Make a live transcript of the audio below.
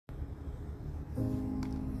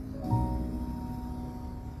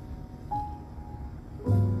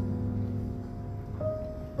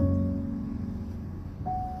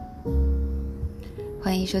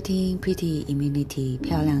欢迎收听 Pretty Immunity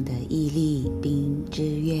漂亮的毅力冰之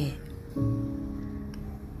月。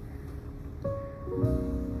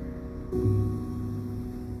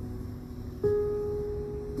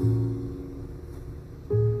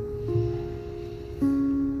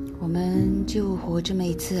我们就活这么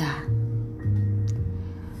一次啊，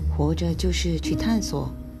活着就是去探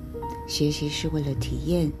索，学习是为了体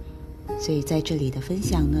验，所以在这里的分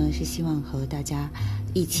享呢，是希望和大家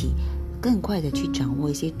一起更快的去掌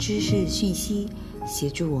握一些知识讯息，协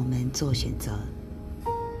助我们做选择。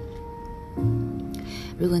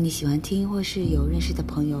如果你喜欢听，或是有认识的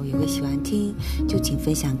朋友也会喜欢听，就请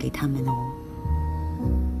分享给他们哦。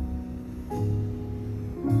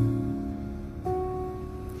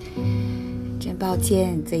真抱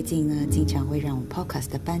歉，最近呢经常会让我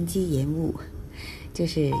podcast 的班机延误，就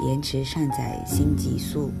是延迟上载新集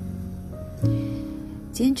数。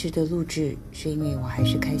坚持的录制是因为我还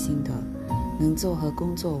是开心的，能做和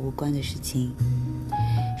工作无关的事情，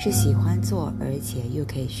是喜欢做，而且又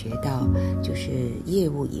可以学到就是业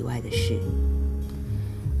务以外的事。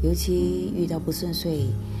尤其遇到不顺遂，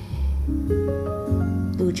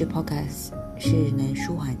录制 podcast 是能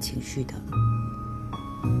舒缓情绪的。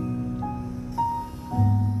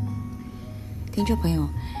听众朋友，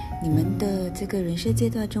你们的这个人生阶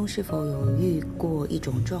段中是否有遇过一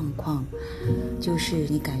种状况，就是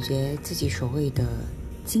你感觉自己所谓的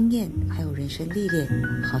经验还有人生历练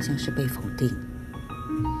好像是被否定？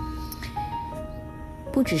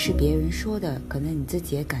不只是别人说的，可能你自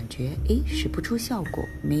己也感觉使不出效果，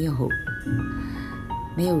没有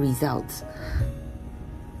results。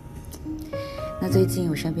 那最近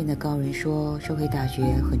我身边的高人说社会大学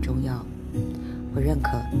很重要，我认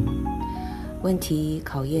可。问题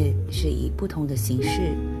考验是以不同的形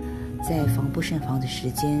式，在防不胜防的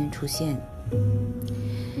时间出现。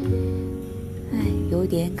有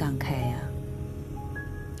点感慨啊。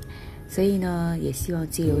所以呢，也希望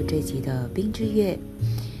借由这集的冰之月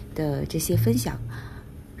的这些分享，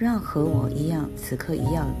让和我一样此刻一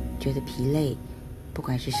样觉得疲累，不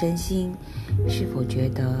管是身心是否觉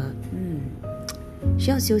得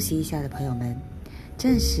需要休息一下的朋友们，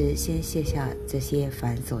暂时先卸下这些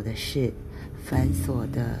繁琐的事，繁琐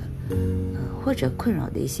的或者困扰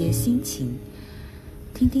的一些心情，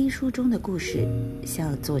听听书中的故事，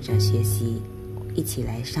向作者学习，一起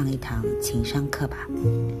来上一堂情商课吧。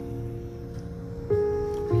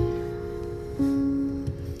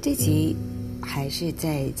这集还是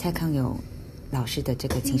在蔡康永老师的这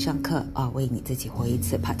个情商课为你自己活一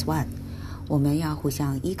次 Part 1， 我们要互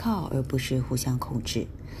相依靠，而不是互相控制。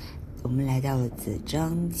我们来到了子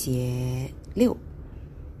章节6，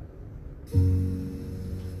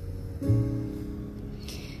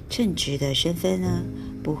称职的身份呢，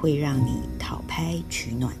不会让你讨拍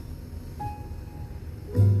取暖。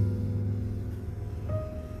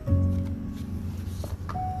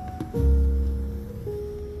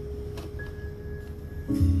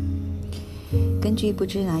根据不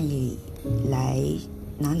知哪里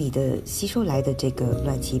的吸收来的这个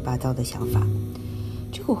乱七八糟的想法，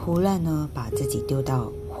这个胡乱呢，把自己丢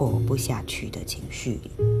到活不下去的情绪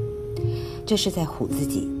里，这是在唬自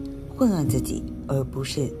己，混乱自己，而不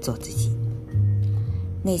是做自己。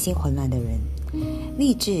内心混乱的人，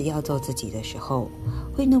立志要做自己的时候，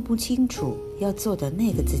会弄不清楚要做的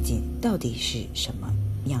那个自己到底是什么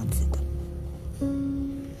样子的。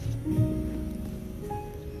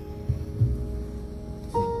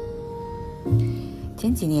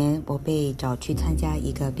前几年我被找去参加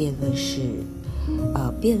一个辩论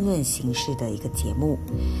形式的一个节目，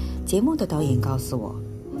节目的导演告诉我，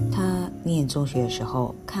他念中学的时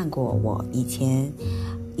候看过我以前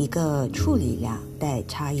一个处理2代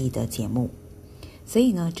差异的节目，所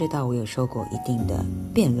以呢知道我有受过一定的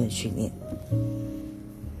辩论训练。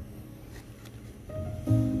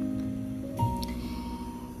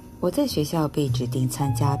我在学校被指定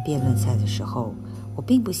参加辩论赛的时候，我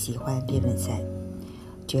并不喜欢辩论赛，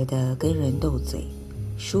觉得跟人斗嘴，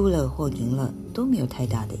输了或赢了都没有太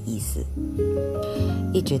大的意思。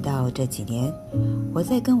一直到这几年，我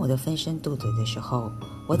在跟我的分身斗嘴的时候，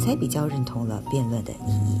我才比较认同了辩论的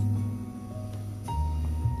意义。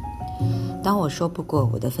当我说不过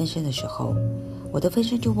我的分身的时候，我的分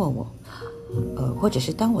身就问我，或者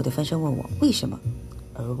是当我的分身问我为什么，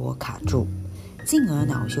而我卡住，进而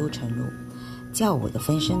恼羞成怒，叫我的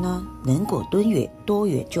分身呢能滚多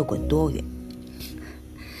远就滚多远。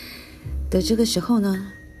的这个时候呢，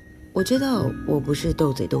我知道我不是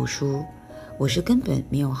斗嘴斗输，我是根本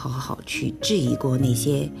没有好好去质疑过那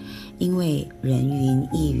些因为人云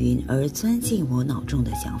亦云而钻进我脑中的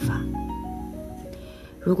想法。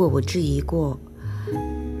如果我质疑过，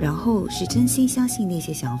然后是真心相信那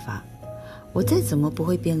些想法，我再怎么不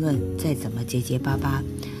会辩论，再怎么结结巴巴，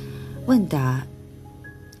问答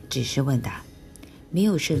只是问答，没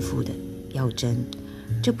有胜负的，要争。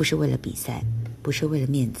这不是为了比赛，不是为了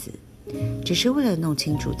面子，只是为了弄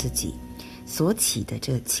清楚自己所起的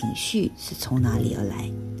这个情绪是从哪里而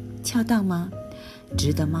来，恰当吗？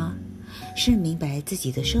值得吗？是明白自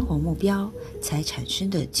己的生活目标才产生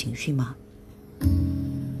的情绪吗？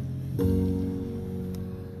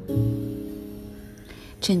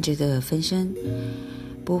称职的分身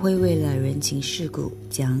不会为了人情世故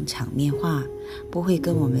讲场面话，不会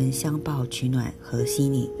跟我们相抱取暖和稀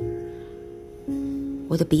泥。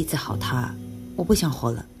我的鼻子好塌，我不想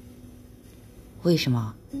活了。为什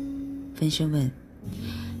么？分身问。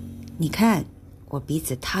你看我鼻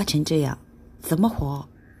子塌成这样，怎么活？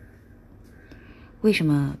为什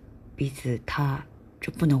么鼻子塌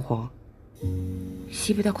就不能活？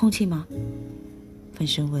吸不到空气吗？分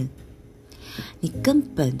身问。你根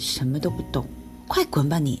本什么都不懂，快滚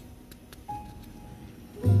吧你！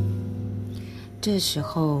这时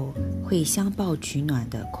候会相抱取暖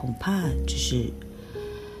的，恐怕只是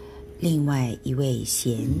另外一位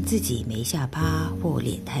嫌自己没下巴或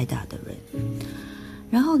脸太大的人，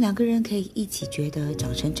然后两个人可以一起觉得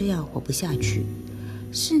长成这样活不下去，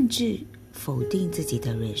甚至否定自己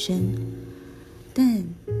的人生。但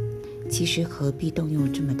其实何必动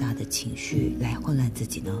用这么大的情绪来混乱自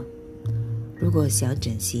己呢？如果想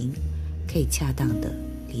整形，可以恰当的、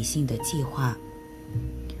理性的计划，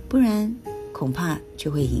不然恐怕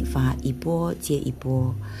就会引发一波接一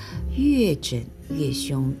波，越整越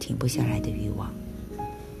凶、停不下来的欲望。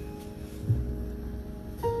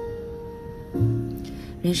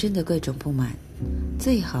人生的各种不满，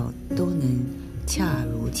最好都能恰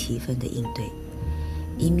如其分的应对，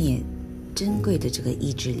以免珍贵的这个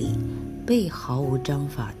意志力被毫无章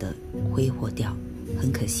法的挥霍掉，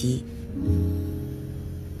很可惜。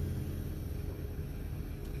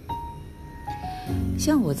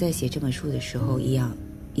像我在写这本书的时候一样，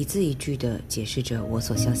一字一句地解释着我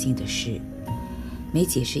所相信的事，每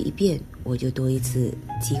解释一遍，我就多一次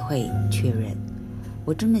机会确认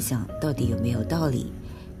我这么想到底有没有道理，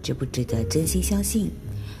值不值得真心相信，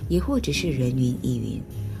也或者是人云亦云，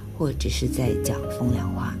或只是在讲风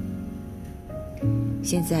凉话。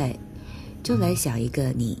现在就来想一个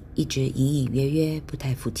你一直隐隐约约不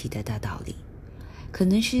太服气的大道理，可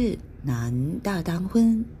能是男大当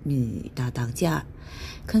婚，女大当嫁，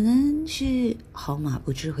可能是好马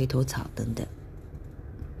不吃回头草等等。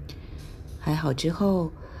还好之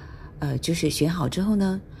后就是选好之后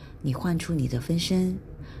呢，你换出你的分身，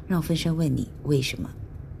让分身问你为什么，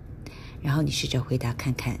然后你试着回答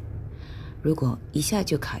看看，如果一下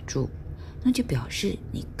就卡住，那就表示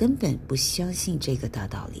你根本不相信这个大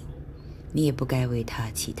道理，你也不该为它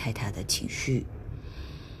起太大的情绪。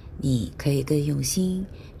你可以更用心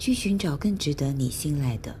去寻找更值得你信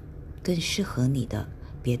赖的、更适合你的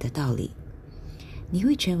别的道理，你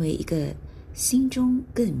会成为一个心中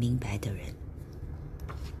更明白的人。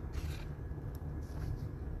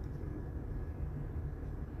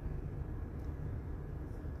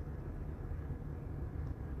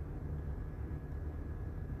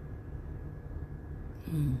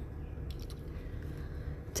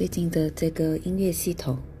最近的这个音乐系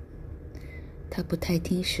统它不太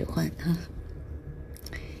听使唤哈。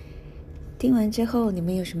听完之后你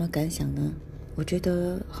们有什么感想呢？我觉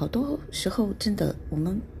得好多时候真的我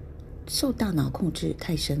们受大脑控制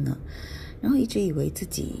太深了，然后一直以为自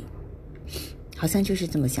己好像就是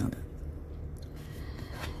这么想的。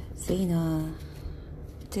所以呢，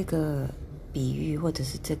这个比喻或者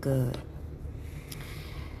是这个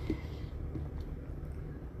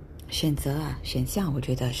选项，我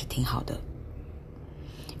觉得是挺好的。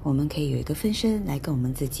我们可以有一个分身来跟我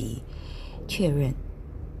们自己确认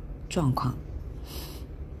状况。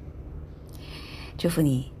祝福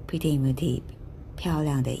你 Pretty Multi 漂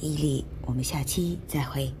亮的毅力，我们下期再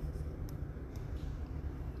会。